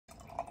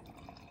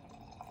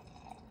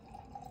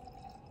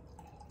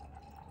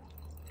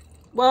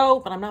Whoa,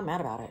 but I'm not mad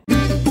about it.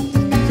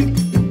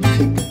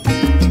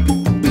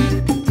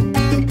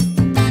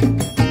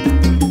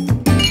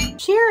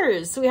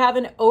 Cheers! So we have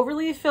an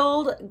overly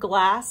filled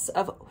glass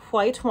of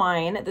white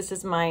wine. This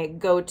is my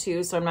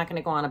go-to, so I'm not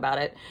gonna go on about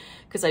it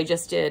because I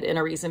just did in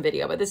a recent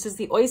video, but this is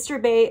the Oyster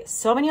Bay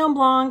Sauvignon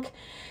Blanc.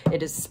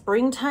 It is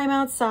springtime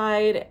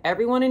outside.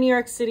 Everyone in New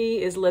York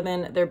City is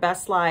living their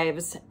best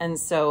lives, and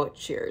so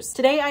cheers.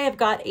 Today I have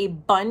got a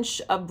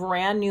bunch of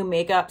brand new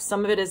makeup.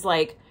 Some of it is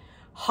like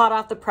hot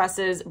off the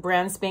presses,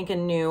 brand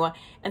spanking new,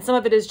 and some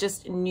of it is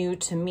just new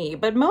to me,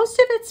 but most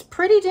of it's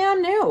pretty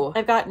damn new.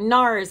 I've got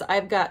NARS,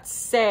 I've got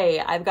Say,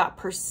 I've got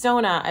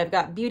Persona, I've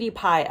got Beauty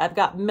Pie, I've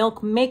got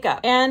Milk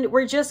Makeup, and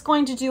we're just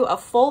going to do a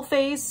full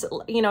face.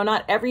 You know,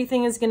 not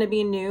everything is gonna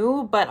be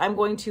new, but I'm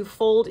going to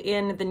fold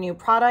in the new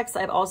products.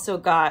 I've also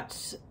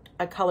got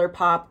a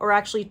ColourPop, or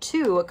actually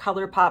two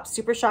ColourPop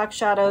Super Shock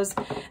shadows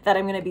that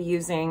I'm gonna be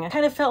using.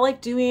 Kind of felt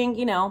like doing,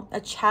 you know, a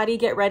chatty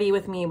get ready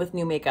with me with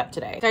new makeup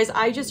today. Guys,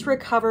 I just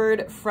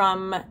recovered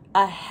from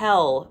a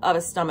hell of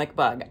a stomach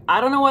bug. I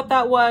don't know what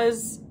that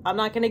was. I'm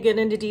not gonna get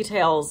into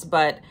details,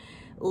 but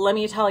let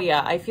me tell you,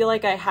 I feel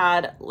like I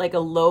had like a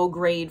low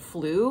grade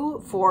flu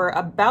for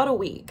about a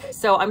week.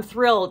 So I'm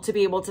thrilled to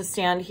be able to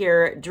stand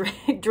here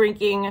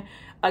drinking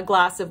a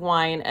glass of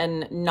wine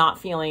and not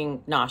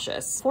feeling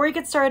nauseous. Before we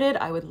get started,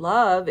 I would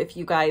love if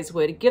you guys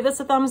would give this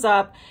a thumbs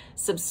up,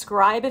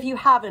 subscribe if you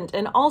haven't,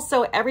 and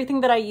also everything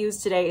that I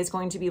use today is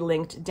going to be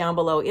linked down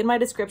below in my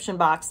description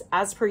box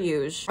as per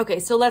usual. Okay,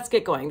 so let's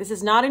get going. This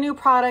is not a new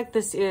product.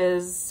 This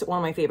is one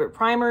of my favorite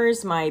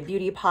primers, my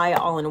Beauty Pie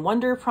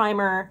All-in-Wonder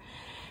primer.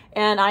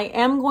 And I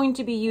am going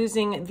to be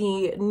using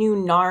the new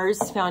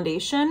NARS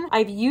foundation.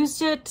 I've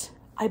used it,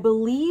 I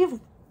believe,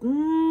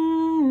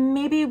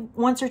 maybe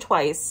once or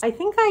twice. I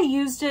think I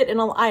used it in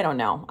a, I don't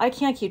know. I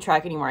can't keep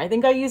track anymore. I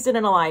think I used it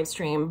in a live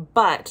stream,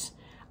 but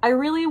I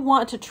really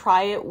want to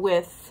try it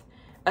with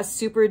a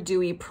super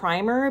dewy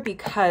primer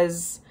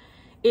because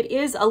it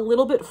is a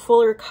little bit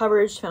fuller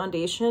coverage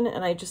foundation,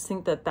 and I just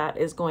think that that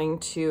is going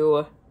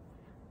to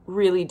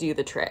really do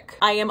the trick.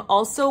 I am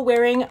also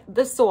wearing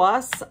the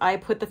sauce. I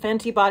put the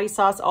Fenty body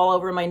sauce all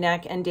over my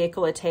neck and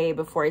décolleté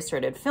before I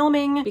started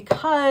filming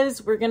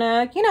because we're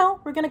gonna, you know,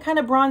 we're gonna kind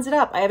of bronze it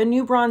up. I have a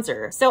new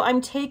bronzer. So I'm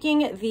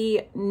taking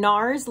the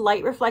NARS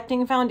Light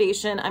Reflecting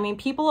Foundation. I mean,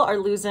 people are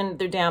losing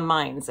their damn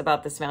minds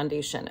about this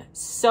foundation.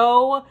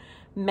 So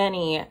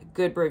many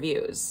good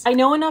reviews. I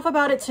know enough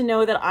about it to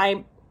know that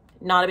I'm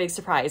not a big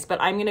surprise, but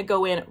I'm gonna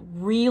go in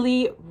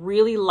really,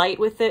 really light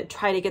with it,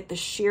 try to get the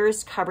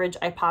sheerest coverage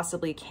I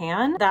possibly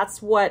can.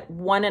 That's what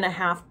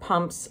 1.5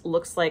 pumps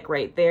looks like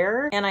right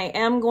there. And I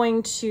am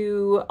going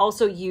to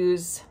also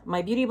use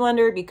my Beauty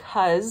Blender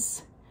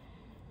because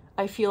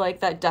I feel like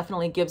that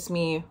definitely gives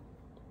me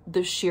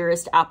the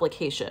sheerest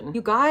application.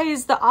 You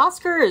guys, the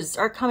Oscars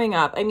are coming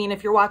up. I mean,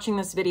 if you're watching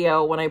this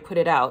video when I put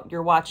it out,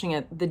 you're watching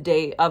it the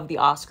day of the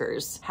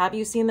Oscars. Have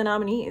you seen the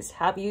nominees?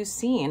 Have you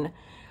seen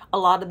a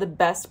lot of the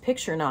Best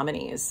Picture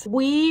nominees?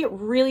 We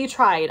really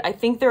tried. I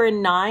think there are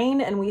 9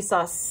 and we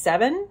saw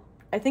 7.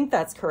 I think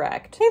that's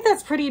correct. I think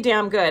that's pretty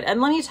damn good.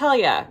 And let me tell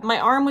you, my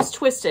arm was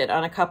twisted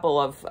on a couple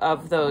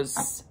of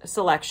those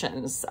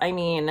selections. I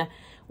mean,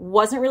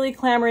 wasn't really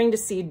clamoring to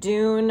see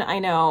Dune. I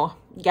know,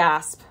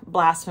 gasp,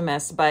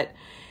 blasphemous, but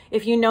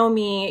if you know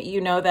me,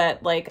 you know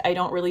that like I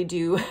don't really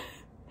do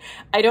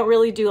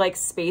like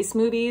space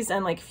movies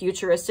and like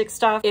futuristic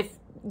stuff. If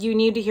you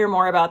need to hear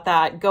more about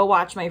that, go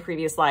watch my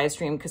previous live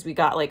stream because we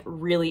got like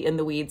really in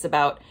the weeds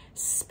about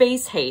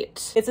space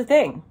hate. It's a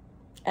thing.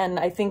 And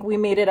I think we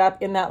made it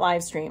up in that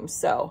live stream.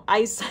 So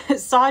I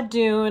saw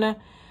Dune.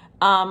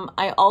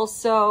 I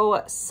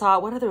also saw,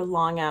 what other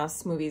long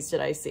ass movies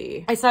did I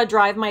see? I saw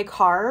Drive My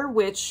Car,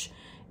 which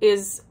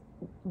is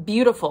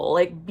beautiful,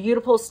 like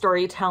beautiful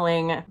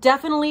storytelling.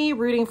 Definitely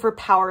rooting for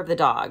Power of the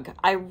Dog.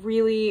 I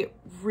really,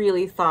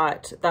 really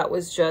thought that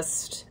was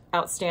just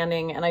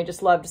outstanding, and I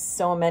just loved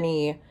so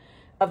many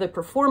of the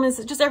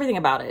performances, just everything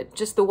about it,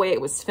 just the way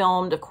it was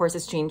filmed. Of course,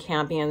 it's Jane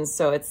Campion,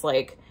 so it's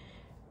like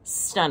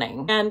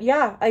stunning. And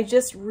yeah, I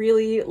just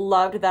really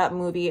loved that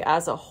movie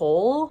as a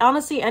whole.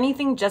 Honestly,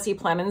 anything Jesse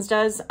Plemons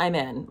does, I'm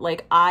in.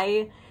 Like,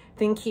 I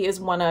think he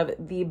is one of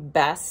the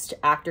best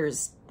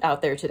actors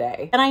out there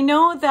today. And I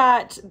know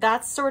that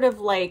that's sort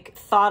of like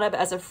thought of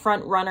as a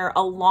front runner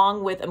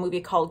along with a movie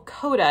called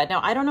Coda.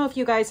 Now, I don't know if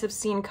you guys have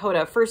seen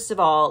Coda. First of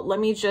all, let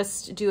me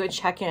just do a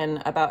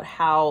check-in about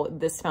how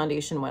this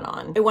foundation went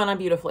on. It went on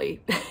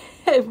beautifully.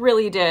 It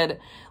really did.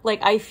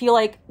 Like, I feel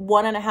like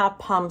 1.5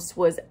 pumps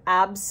was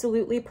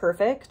absolutely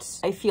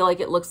perfect. I feel like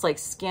it looks like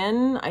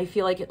skin. I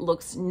feel like it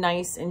looks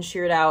nice and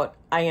sheared out.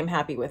 I am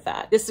happy with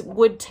that. This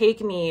would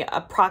take me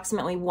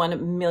approximately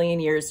 1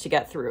 million years to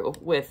get through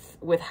with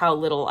how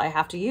little I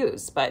have to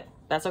use, but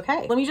that's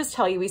okay. Let me just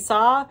tell you, we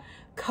saw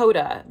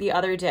Coda the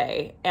other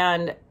day,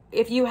 and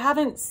if you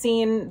haven't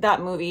seen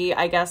that movie,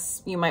 I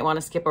guess you might want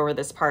to skip over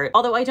this part.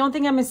 Although I don't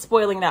think I'm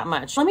spoiling that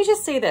much. Let me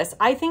just say this.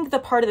 I think the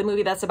part of the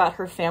movie that's about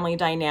her family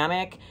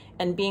dynamic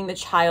and being the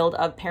child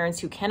of parents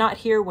who cannot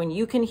hear when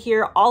you can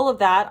hear, all of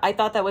that, I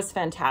thought that was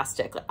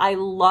fantastic. I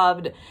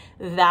loved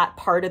that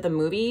part of the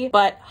movie.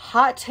 But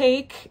hot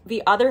take,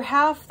 the other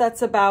half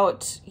that's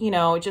about, you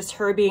know, just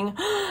her being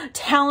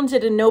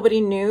talented and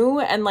nobody knew,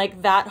 and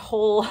like that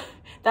whole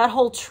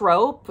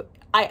trope,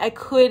 I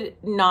could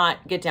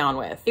not get down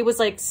with. It was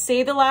like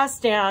Say the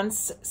Last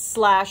Dance /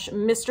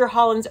 Mr.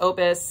 Holland's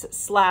Opus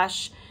 /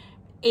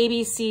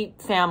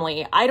 ABC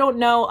Family. I don't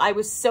know. I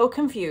was so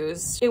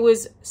confused. It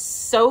was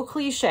so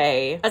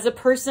cliche. As a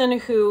person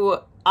who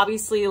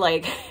obviously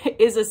like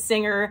is a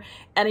singer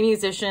and a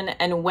musician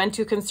and went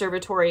to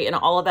conservatory and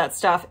all of that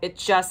stuff, it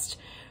just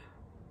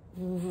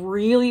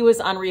really was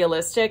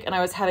unrealistic, and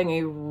I was having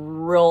a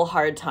real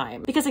hard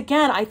time. Because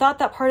again, I thought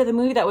that part of the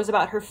movie that was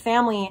about her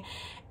family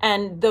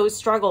and those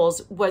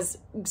struggles was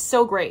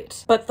so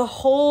great. But the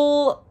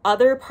whole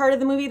other part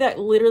of the movie that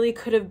literally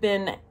could have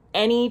been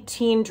any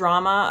teen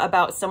drama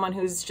about someone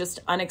who's just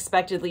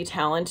unexpectedly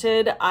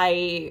talented,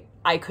 I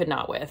could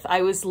not with.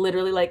 I was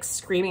literally like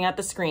screaming at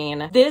the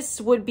screen. This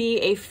would be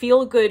a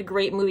feel-good,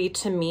 great movie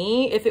to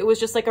me if it was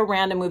just like a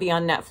random movie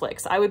on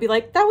Netflix. I would be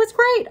like, that was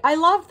great. I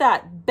love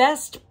that.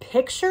 Best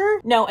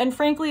Picture? No, and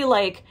frankly,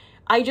 like,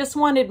 I just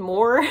wanted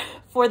more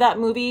for that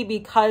movie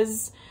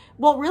because,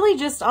 well, really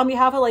just on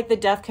behalf of like the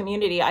deaf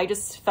community, I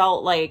just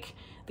felt like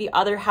the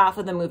other half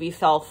of the movie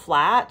fell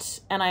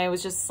flat, and I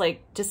was just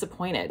like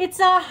disappointed. It's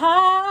a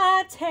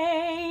hot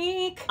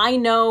take. I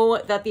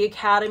know that the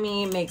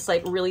Academy makes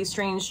like really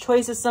strange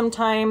choices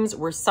sometimes.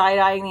 We're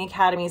side-eyeing the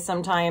Academy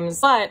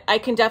sometimes, but I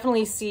can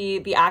definitely see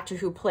the actor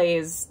who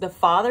plays the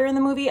father in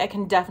the movie. I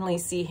can definitely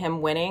see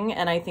him winning,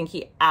 and I think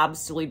he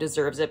absolutely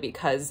deserves it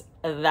because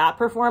that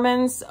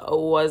performance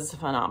was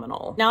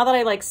phenomenal. Now that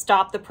I like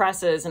stopped the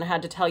presses and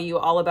had to tell you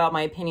all about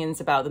my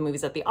opinions about the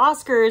movies at the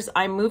Oscars,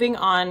 I'm moving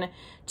on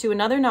to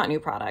another not new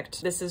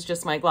product. This is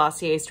just my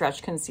Glossier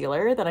Stretch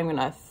Concealer that I'm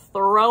gonna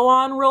throw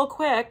on real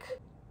quick.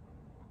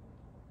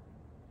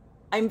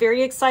 I'm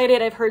very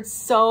excited. I've heard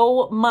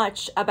so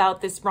much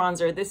about this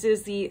bronzer. This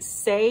is the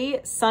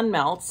Say Sun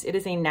Melts. It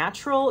is a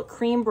natural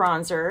cream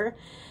bronzer.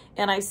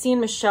 And I've seen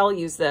Michelle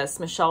use this,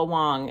 Michelle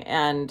Wong,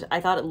 and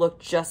I thought it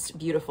looked just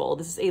beautiful.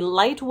 This is a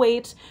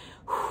lightweight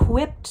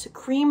whipped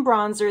cream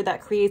bronzer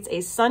that creates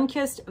a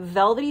sun-kissed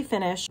velvety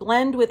finish.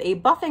 Blend with a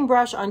buffing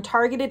brush on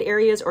targeted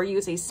areas or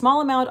use a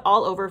small amount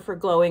all over for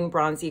glowing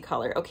bronzy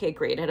color. Okay,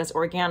 great. It has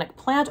organic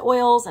plant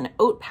oils and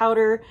oat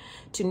powder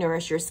to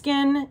nourish your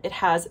skin. It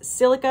has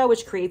silica,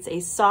 which creates a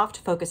soft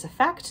focus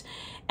effect.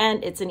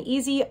 And it's an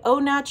easy au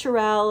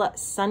naturel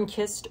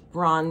sun-kissed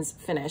bronze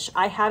finish.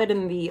 I have it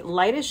in the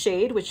lightest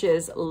shade, which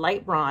is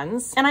light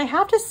bronze. And I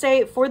have to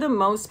say, for the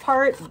most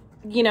part,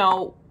 you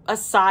know,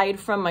 aside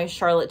from my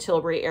Charlotte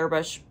Tilbury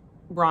Airbrush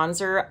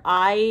bronzer,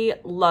 I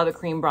love a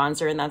cream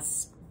bronzer, and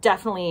that's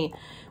definitely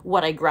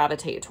what I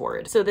gravitate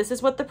toward. So this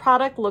is what the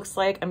product looks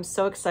like. I'm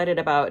so excited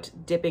about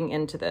dipping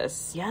into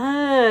this.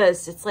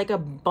 Yes, it's like a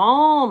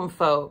balm,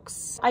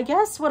 folks. I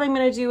guess what I'm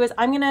gonna do is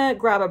I'm gonna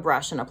grab a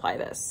brush and apply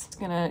this.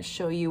 I'm gonna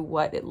show you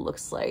what it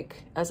looks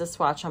like as a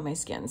swatch on my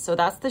skin. So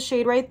that's the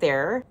shade right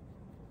there.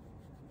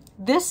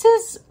 This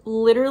is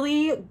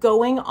literally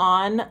going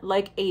on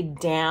like a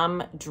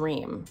damn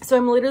dream. So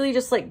I'm literally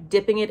just like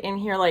dipping it in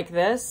here like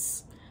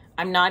this.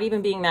 I'm not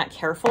even being that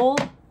careful.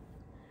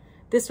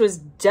 This was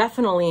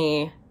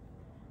definitely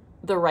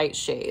the right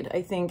shade.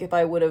 I think if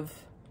I would have,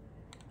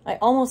 I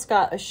almost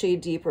got a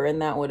shade deeper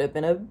and that would have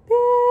been a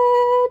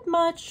bit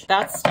much.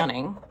 That's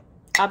stunning.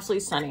 Absolutely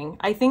stunning.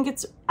 I think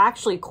it's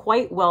actually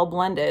quite well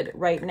blended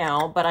right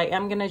now, but I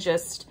am gonna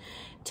just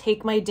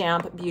take my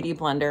damp beauty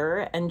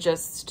blender and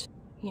just,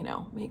 you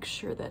know, make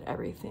sure that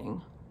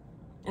everything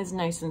is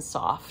nice and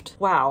soft.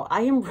 Wow,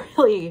 I am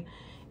really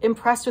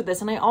impressed with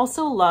this. And I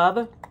also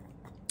love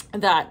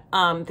that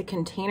the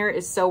container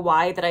is so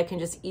wide that I can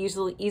just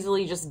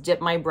easily just dip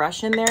my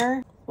brush in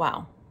there.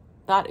 Wow,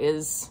 that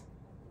is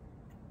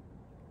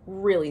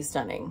really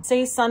stunning.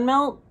 Say Sun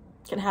Melt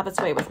can have its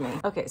way with me.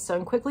 Okay, so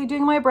I'm quickly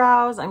doing my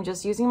brows. I'm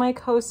just using my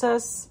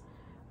Kosas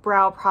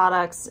brow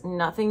products.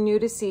 Nothing new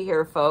to see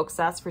here, folks.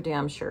 That's for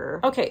damn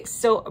sure. Okay,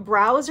 so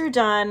brows are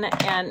done,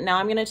 and now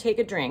I'm gonna take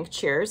a drink.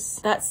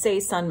 Cheers. That Say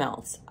Sun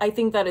Melts. I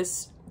think that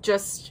is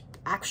just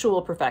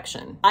actual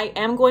perfection. I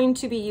am going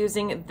to be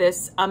using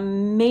this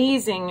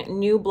amazing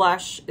new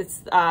blush. It's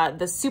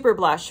the Super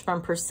Blush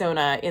from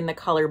Persona in the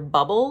color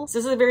Bubble. So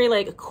this is a very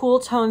like cool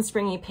tone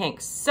springy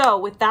pink. So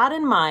with that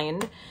in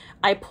mind,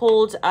 I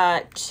pulled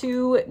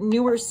two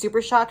newer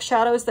Super Shock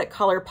shadows that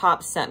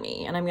ColourPop sent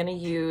me, and I'm gonna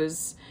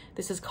use,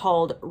 this is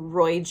called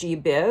Roy G.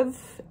 Biv,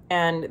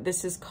 and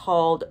this is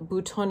called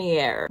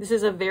Boutonniere. This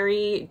is a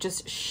very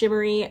just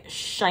shimmery,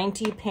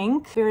 shiny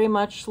pink, very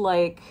much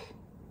like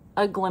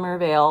a glimmer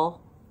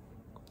veil.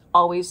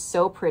 Always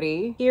so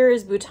pretty. Here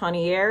is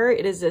Boutonniere.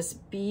 It is this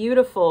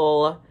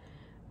beautiful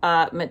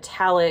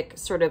metallic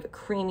sort of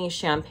creamy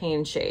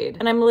champagne shade.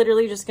 And I'm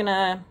literally just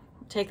gonna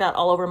take that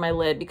all over my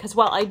lid because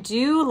while I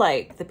do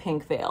like the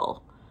pink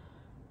veil,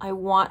 I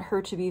want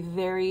her to be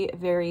very,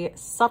 very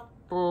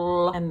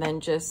subtle, and then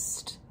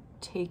just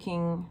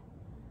taking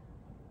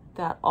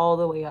that all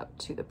the way up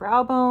to the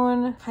brow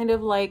bone, kind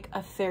of like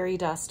a fairy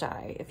dust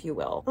eye, if you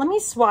will. Let me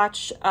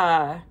swatch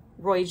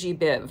Roy G.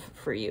 Biv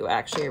for you.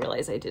 Actually, I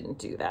realize I didn't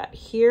do that.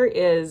 Here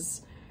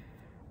is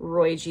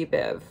Roy G.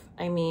 Biv.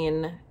 I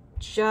mean,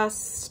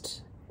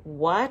 just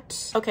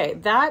what? Okay,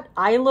 that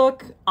eye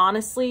look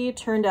honestly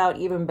turned out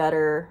even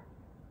better.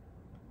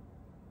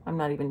 I'm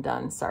not even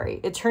done, sorry.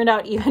 It turned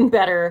out even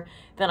better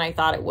than I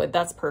thought it would.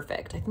 That's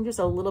perfect. I think there's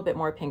a little bit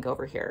more pink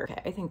over here.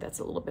 Okay, I think that's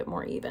a little bit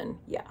more even.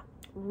 Yeah.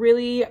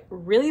 Really,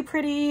 really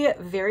pretty,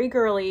 very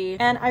girly.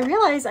 And I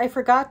realized I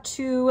forgot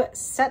to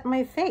set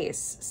my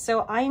face.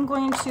 So I'm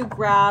going to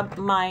grab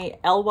my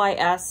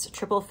LYS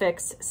Triple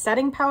Fix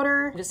setting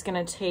powder. I'm just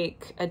gonna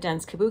take a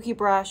dense kabuki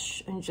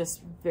brush and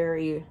just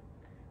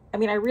I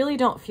mean, I really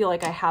don't feel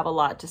like I have a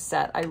lot to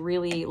set. I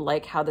really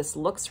like how this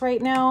looks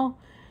right now.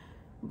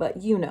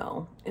 But you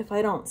know, if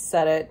I don't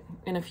set it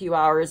in a few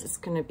hours, it's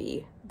gonna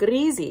be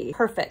greasy.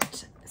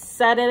 Perfect.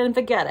 Set it and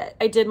forget it.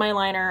 I did my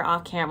liner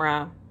off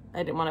camera.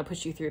 I didn't want to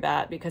push you through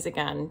that because,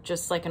 again,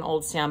 just like an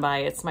old standby,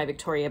 it's my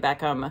Victoria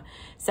Beckham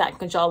satin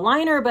congeal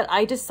liner, but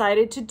I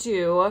decided to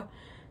do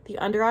the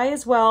under eye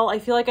as well. I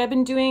feel like I've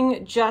been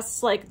doing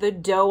just like the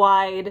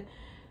doe-eyed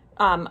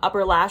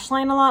upper lash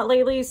line a lot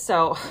lately,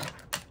 so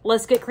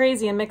let's get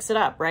crazy and mix it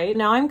up, right?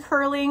 Now I'm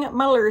curling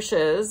my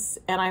lashes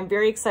and I'm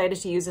very excited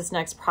to use this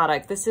next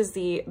product. This is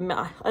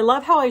I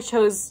love how I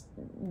chose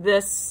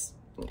this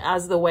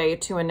as the way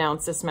to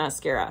announce this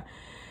mascara.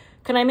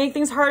 Can I make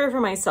things harder for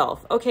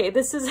myself? Okay,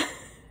 this is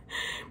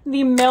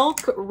the Milk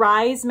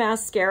Rise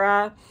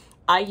Mascara.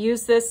 I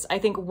used this, I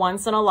think,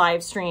 once on a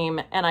live stream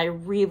and I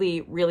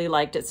really, really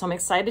liked it. So I'm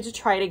excited to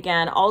try it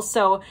again.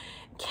 Also,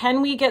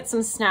 can we get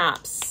some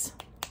snaps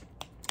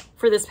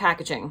for this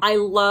packaging? I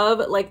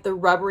love like the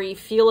rubbery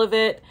feel of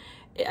it.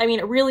 I mean,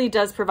 it really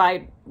does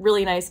provide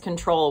really nice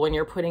control when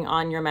you're putting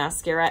on your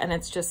mascara, and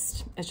it's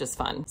just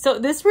fun. So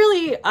this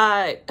really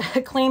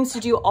claims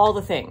to do all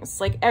the things,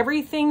 like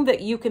everything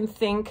that you can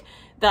think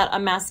that a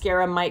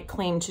mascara might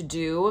claim to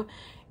do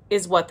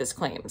is what this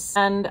claims.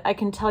 And I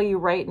can tell you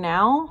right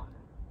now,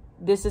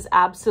 this is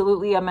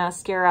absolutely a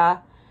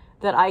mascara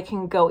that I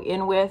can go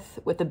in with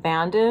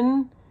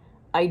abandon.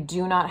 I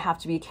do not have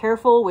to be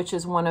careful, which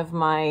is one of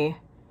my,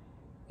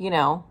 you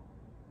know,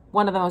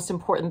 one of the most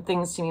important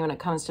things to me when it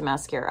comes to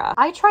mascara.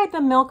 I tried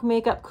the Milk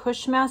Makeup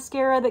Kush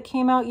mascara that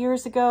came out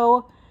years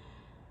ago.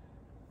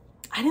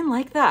 I didn't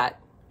like that.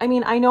 I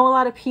mean, I know a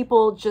lot of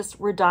people just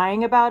were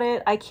dying about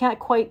it. I can't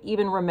quite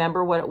even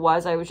remember what it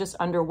was. I was just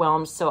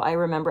underwhelmed, so I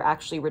remember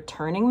actually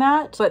returning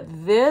that. But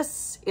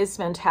this is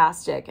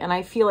fantastic, and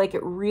I feel like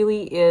it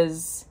really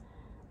is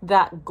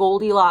that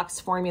Goldilocks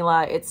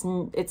formula.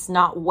 It's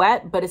not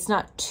wet, but it's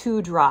not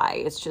too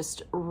dry. It's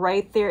just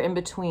right there in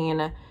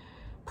between.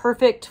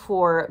 Perfect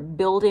for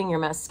building your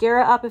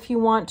mascara up if you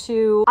want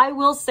to. I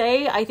will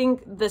say, I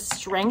think the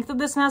strength of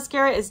this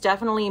mascara is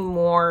definitely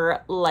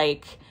more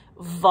like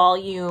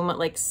volume,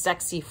 like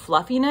sexy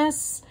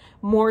fluffiness,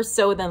 more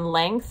so than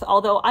length,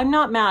 although I'm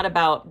not mad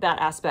about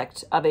that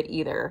aspect of it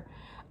either.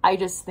 I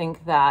just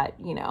think that,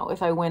 you know,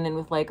 if I went in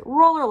with like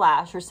roller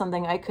lash or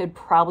something, I could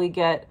probably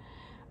get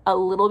a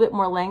little bit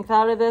more length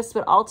out of this,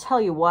 but I'll tell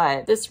you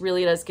what, this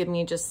really does give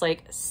me just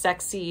like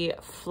sexy,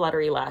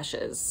 fluttery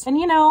lashes. And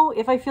you know,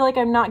 if I feel like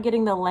I'm not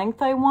getting the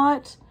length I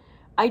want,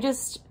 I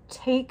just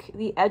take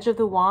the edge of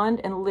the wand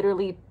and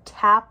literally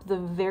tap the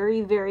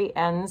very, very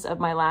ends of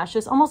my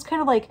lashes, almost kind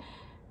of like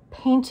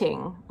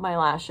painting my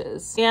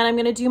lashes. And I'm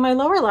gonna do my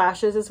lower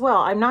lashes as well.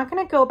 I'm not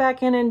gonna go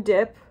back in and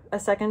dip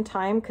a second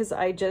time because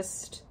I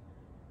just,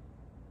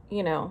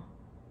 you know,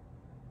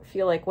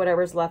 feel like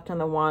whatever's left on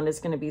the wand is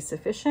going to be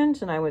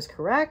sufficient, and I was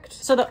correct.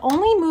 So the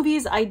only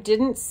movies I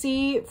didn't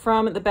see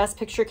from the Best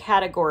Picture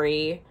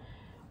category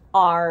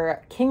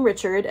are King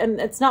Richard, and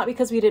it's not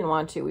because we didn't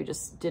want to, we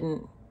just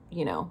didn't,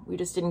 you know, we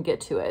just didn't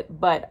get to it,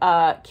 but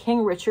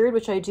King Richard,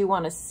 which I do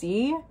want to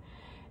see,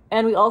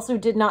 and we also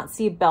did not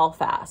see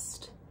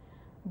Belfast.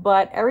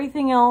 But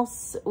everything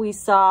else we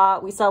saw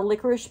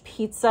Licorice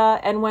Pizza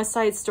and West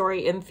Side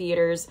Story in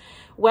theaters.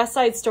 West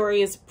Side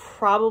Story is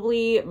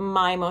probably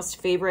my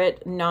most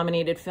favorite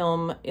nominated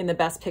film in the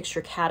Best Picture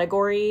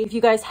category. If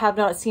you guys have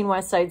not seen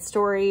West Side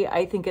Story,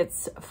 I think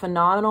it's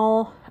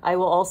phenomenal. I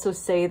will also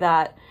say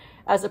that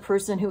as a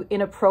person who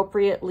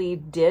inappropriately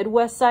did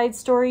West Side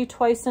Story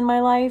twice in my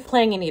life,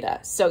 playing Anita.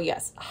 So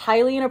yes,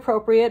 highly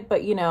inappropriate,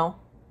 but you know,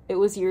 it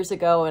was years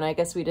ago and I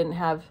guess we didn't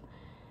have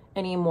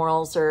any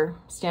morals or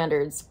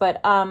standards. But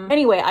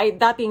anyway,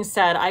 that being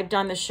said, I've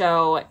done the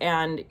show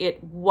and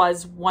it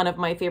was one of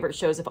my favorite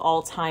shows of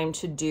all time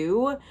to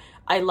do.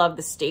 I love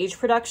the stage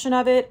production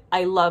of it.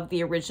 I love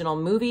the original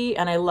movie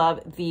and I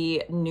love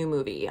the new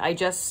movie. I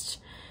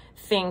just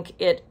think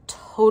it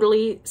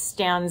totally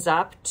stands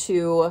up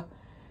to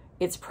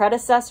its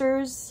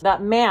predecessors.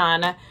 That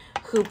man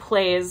who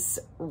plays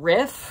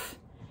Riff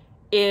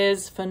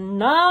is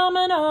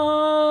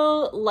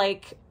phenomenal.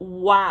 Like,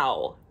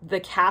 wow. The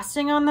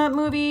casting on that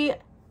movie,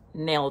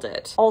 nailed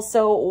it.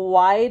 Also,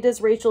 why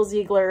does Rachel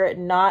Ziegler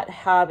not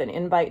have an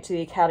invite to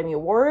the Academy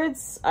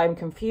Awards? I'm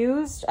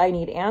confused. I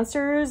need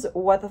answers.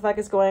 What the fuck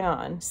is going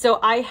on? So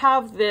I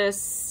have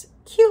this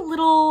cute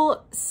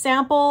little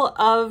sample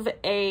of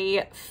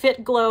a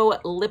Fit Glow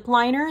lip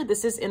liner.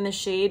 This is in the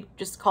shade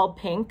just called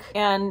Pink.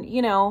 And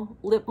you know,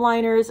 lip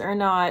liners are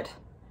not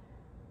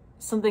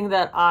something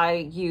that I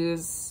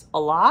use a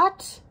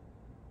lot.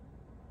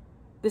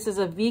 This is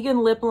a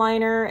vegan lip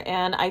liner,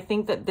 and I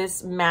think that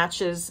this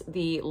matches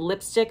the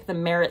lipstick, the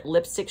Merit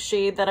lipstick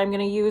shade that I'm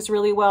gonna use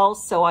really well,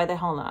 so why the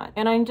hell not?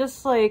 And I'm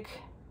just like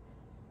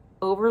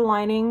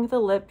overlining the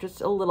lip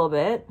just a little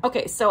bit.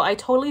 Okay, so I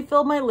totally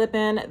filled my lip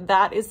in.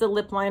 That is the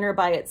lip liner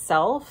by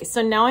itself.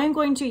 So now I'm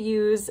going to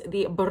use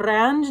the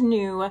brand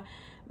new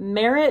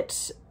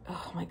Merit,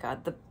 oh my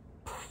God, the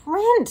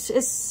print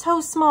is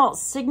so small,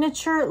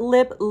 Signature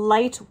Lip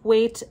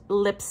Lightweight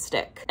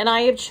Lipstick. And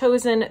I have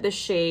chosen the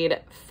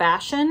shade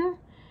Fashion.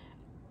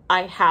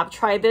 I have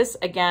tried this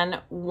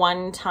again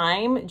one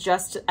time,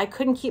 I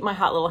couldn't keep my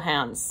hot little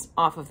hands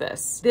off of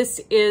this. This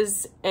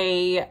is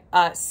a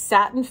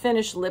satin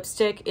finish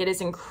lipstick. It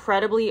is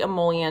incredibly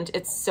emollient.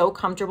 It's so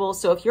comfortable.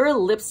 So if you're a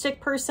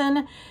lipstick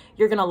person,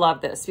 you're gonna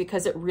love this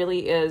because it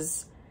really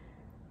is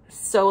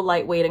so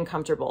lightweight and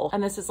comfortable.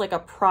 And this is like a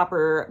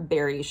proper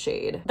berry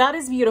shade. That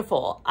is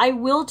beautiful. I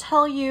will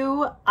tell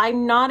you,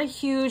 I'm not a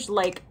huge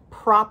like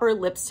proper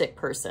lipstick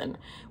person.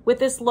 With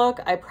this look,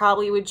 I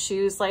probably would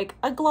choose like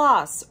a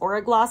gloss or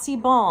a glossy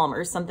balm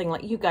or something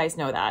like, you guys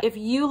know that. If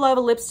you love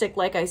a lipstick,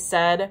 like I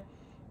said,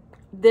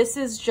 this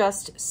is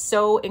just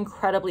so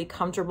incredibly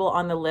comfortable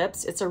on the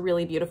lips. It's a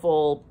really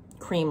beautiful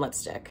cream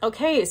lipstick.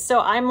 Okay,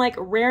 so I'm like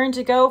raring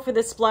to go for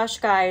this blush,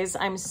 guys.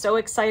 I'm so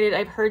excited.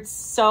 I've heard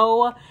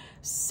so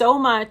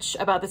much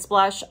about this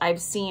blush.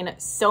 I've seen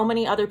so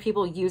many other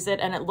people use it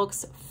and it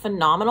looks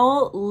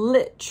phenomenal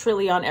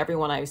literally on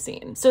everyone I've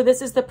seen. So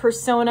this is the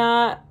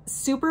Persona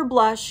Super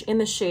Blush in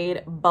the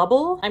shade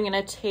Bubble. I'm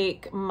gonna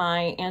take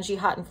my Angie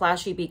Hot and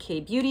Flashy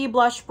BK Beauty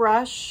blush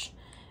brush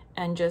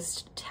and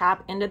just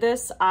tap into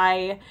this.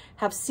 I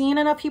have seen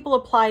enough people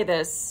apply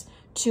this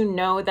to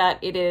know that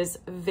it is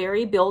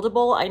very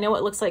buildable. I know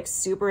it looks like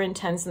super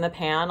intense in the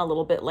pan, a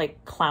little bit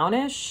like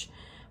clownish,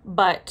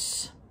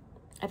 but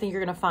I think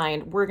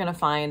we're gonna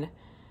find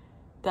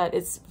that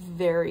it's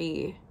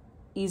very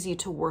easy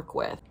to work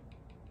with.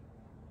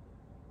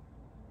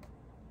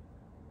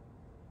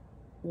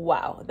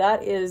 Wow,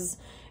 that is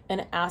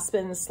an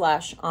Aspen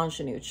 /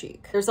 Ingenue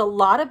cheek. There's a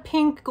lot of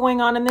pink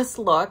going on in this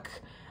look.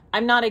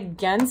 I'm not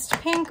against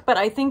pink, but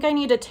I think I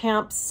need to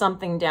tamp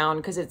something down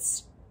because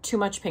it's too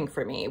much pink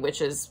for me, which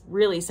is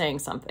really saying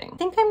something. I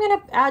think I'm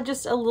gonna add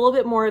just a little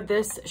bit more of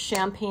this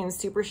Champagne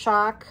Super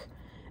Shock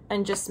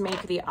and just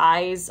make the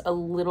eyes a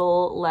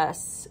little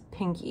less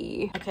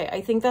pinky. Okay, I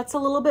think that's a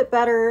little bit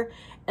better.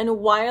 And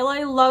while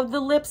I love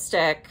the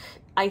lipstick,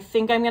 I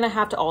think I'm gonna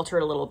have to alter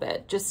it a little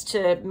bit just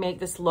to make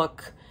this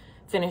look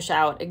finish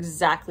out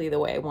exactly the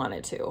way I want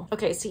it to.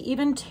 Okay, so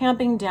even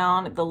tamping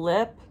down the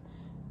lip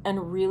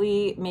and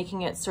really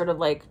making it sort of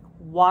like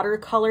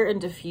watercolor and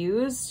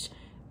diffused,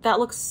 that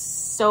looks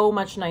so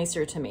much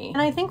nicer to me.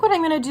 And I think what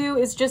I'm gonna do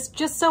is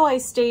just so I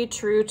stay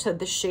true to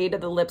the shade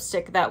of the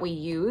lipstick that we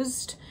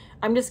used,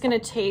 I'm just gonna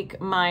take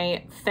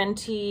my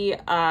Fenty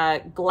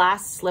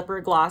Glass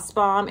Slipper Gloss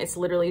Bomb. It's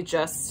literally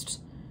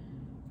just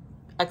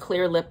a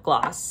clear lip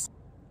gloss.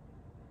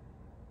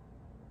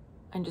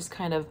 And just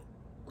kind of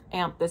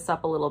amp this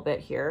up a little bit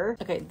here.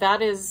 Okay,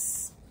 that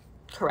is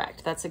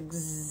correct. That's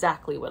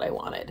exactly what I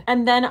wanted.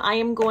 And then I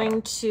am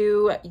going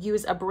to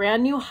use a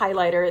brand new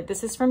highlighter.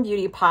 This is from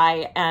Beauty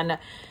Pie, and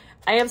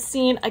I have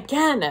seen,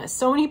 again,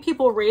 so many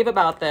people rave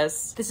about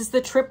this. This is the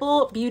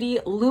Triple Beauty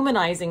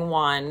Luminizing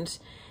Wand.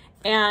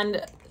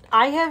 And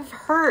I have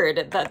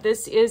heard that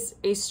this is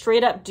a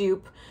straight up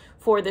dupe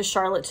for the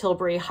Charlotte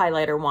Tilbury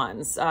highlighter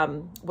wands,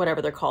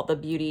 whatever they're called, the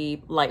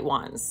beauty light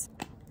wands.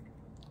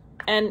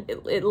 And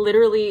it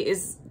literally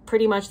is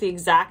pretty much the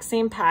exact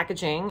same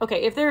packaging.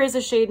 Okay, if there is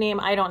a shade name,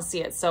 I don't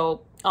see it,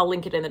 so I'll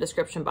link it in the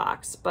description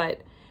box.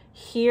 But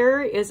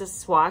here is a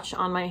swatch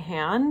on my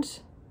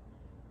hand.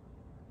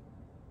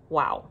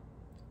 Wow.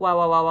 Wow,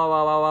 wow, wow, wow,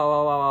 wow, wow, wow,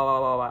 wow, wow,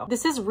 wow, wow, wow.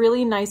 This is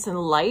really nice and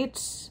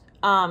light.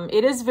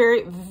 It is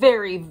very,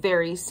 very,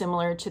 very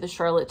similar to the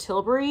Charlotte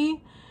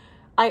Tilbury.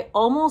 I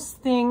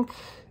almost think,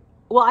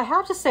 well, I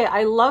have to say,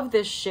 I love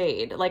this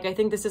shade. Like, I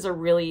think this is a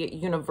really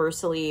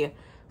universally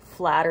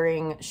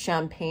flattering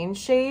champagne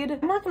shade.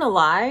 I'm not gonna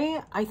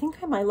lie, I think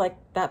I might like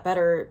that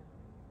better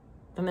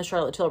than the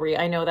Charlotte Tilbury.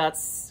 I know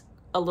that's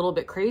a little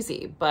bit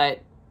crazy,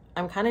 but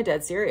I'm kind of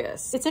dead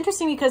serious. It's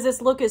interesting because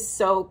this look is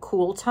so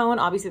cool tone.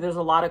 Obviously, there's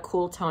a lot of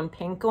cool tone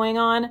pink going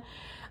on.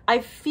 I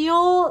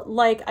feel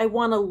like I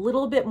want a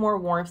little bit more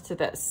warmth to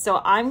this.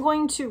 So I'm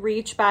going to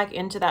reach back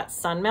into that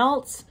Sun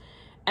Melt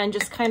and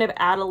just kind of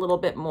add a little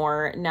bit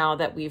more now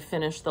that we've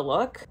finished the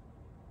look.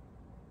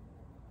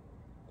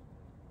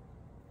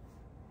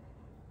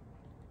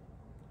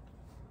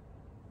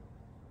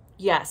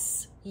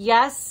 Yes,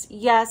 yes,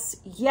 yes,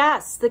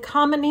 yes. The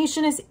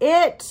combination is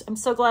it. I'm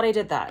so glad I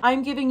did that.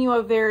 I'm giving you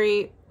a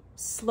very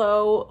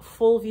slow,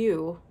 full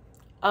view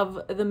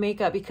of the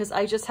makeup because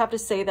I just have to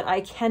say that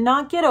I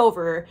cannot get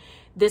over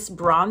this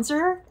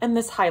bronzer and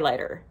this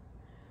highlighter.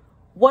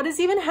 What is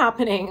even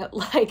happening?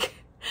 Like,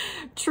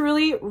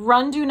 truly,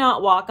 run, do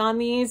not walk on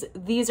these.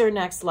 These are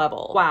next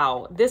level.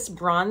 Wow, this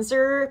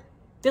bronzer,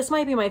 this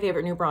might be my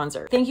favorite new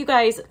bronzer. Thank you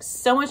guys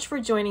so much for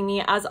joining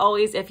me. As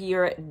always, if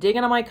you're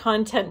digging on my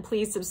content,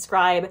 please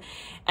subscribe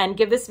and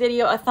give this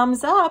video a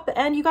thumbs up.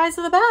 And you guys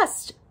are the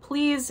best.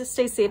 Please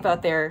stay safe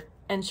out there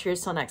and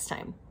cheers till next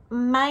time.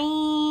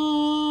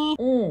 Bye.